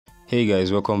Hey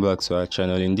guys, welcome back to our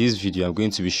channel. In this video I'm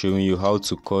going to be showing you how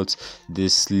to cut the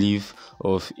sleeve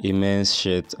of a men's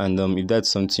shirt, and if that's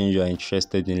something you are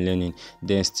interested in learning,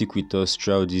 then stick with us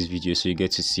throughout this video so you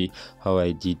get to see how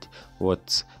I did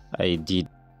what I did.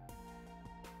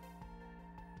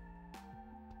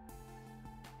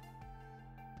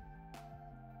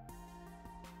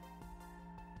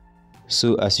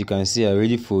 So as you can see, I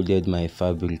already folded my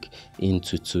fabric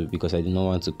into two because I did not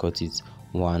want to cut it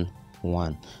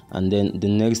one, and then the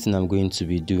next thing I'm going to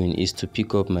be doing is to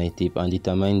pick up my tape and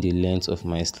determine the length of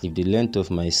my sleeve. The length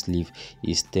of my sleeve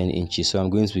is 10 inches, so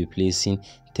I'm going to be placing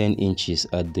 10 inches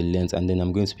at the length, and then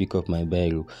I'm going to pick up my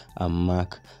biro and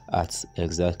mark at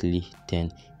exactly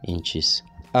 10 inches.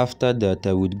 After that,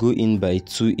 I would go in by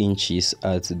 2 inches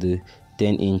at the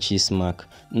 10 inches mark.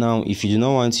 Now, if you do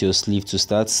not want your sleeve to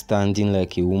start standing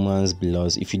like a woman's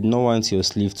blouse, if you do not want your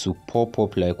sleeve to pop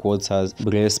up like what has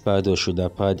breast pad or shoulder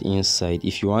pad inside,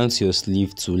 if you want your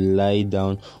sleeve to lie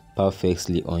down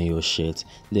perfectly on your shirt,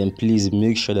 then please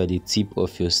make sure that the tip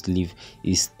of your sleeve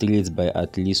is straight by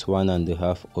at least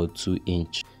 1.5 or 2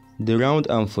 inches. The round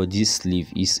arm for this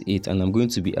sleeve is 8, and I'm going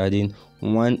to be adding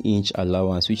 1 inch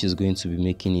allowance, which is going to be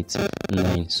making it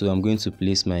 9. So I'm going to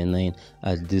place my 9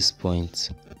 at this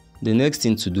point. The next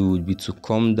thing to do would be to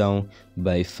come down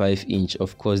by 5 inches.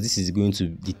 Of course, this is going to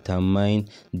determine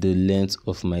the length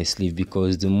of my sleeve,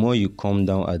 because the more you come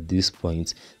down at this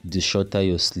point, the shorter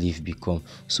your sleeve become.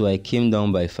 So I came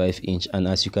down by 5 inches, and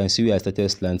as you can see where I started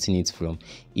slanting it from,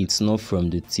 it's not from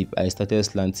the tip. I started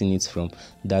slanting it from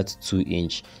that 2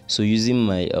 inch. So using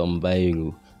my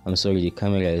biro, I'm sorry, the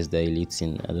camera is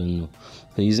dilating, I don't know.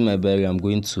 So using my biro, I'm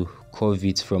going to curve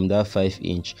it from that 5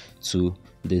 inch to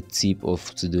the tip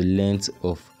to the length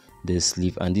of the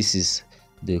sleeve, and this is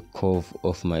the curve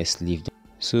of my sleeve.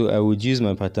 So I would use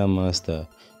my pattern master,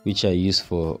 which I use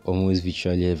for almost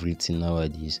virtually everything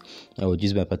nowadays. I would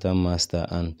use my pattern master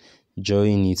and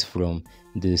join it from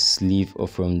the sleeve, or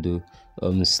from the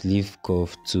sleeve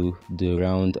curve to the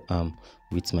round arm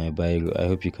with my biro. I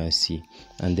hope you can see.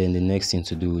 And then the next thing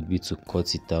to do would be to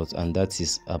cut it out, and that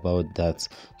is about that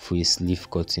for a sleeve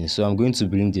cutting. So I'm going to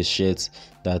bring the shirt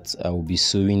that I will be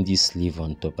sewing this sleeve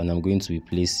on top, and I'm going to be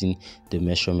placing the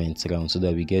measurement around so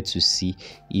that we get to see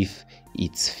if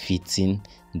it's fitting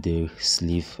the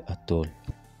sleeve at all.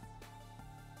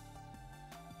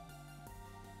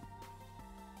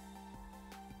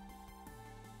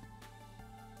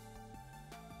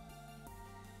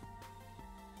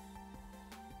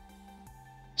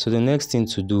 So the next thing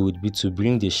to do would be to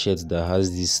bring the shirt that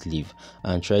has this sleeve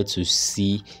and try to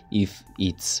see if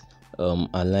it's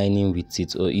aligning with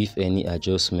it, or if any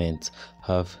adjustments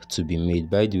have to be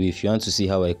made. By the way, if you want to see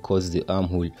how I cut the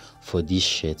armhole for this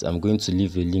shirt, I'm going to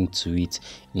leave a link to it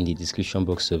in the description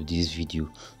box of this video.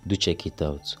 Do check it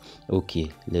out. Okay,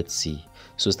 let's see.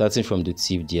 So starting from the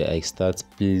tip there, I start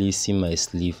placing my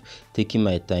sleeve, taking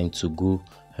my time to go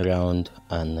round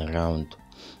and round.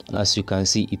 As you can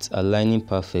see, it's aligning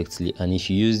perfectly, and if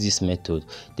you use this method,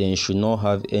 then you should not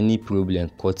have any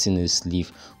problem cutting a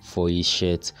sleeve for a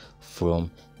shirt from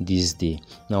this day.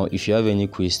 Now, if you have any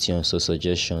questions or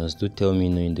suggestions, do tell me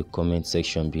in the comment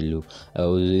section below. I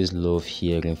always love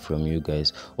hearing from you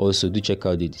guys. Also, do check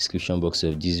out the description box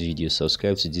of this video,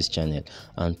 subscribe to this channel,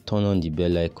 and turn on the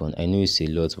bell icon. I know it's a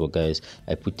lot, but guys,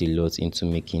 I put a lot into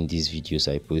making these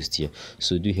videos I post here,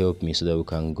 so do help me so that we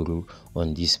can grow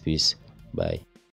on this space. Bye.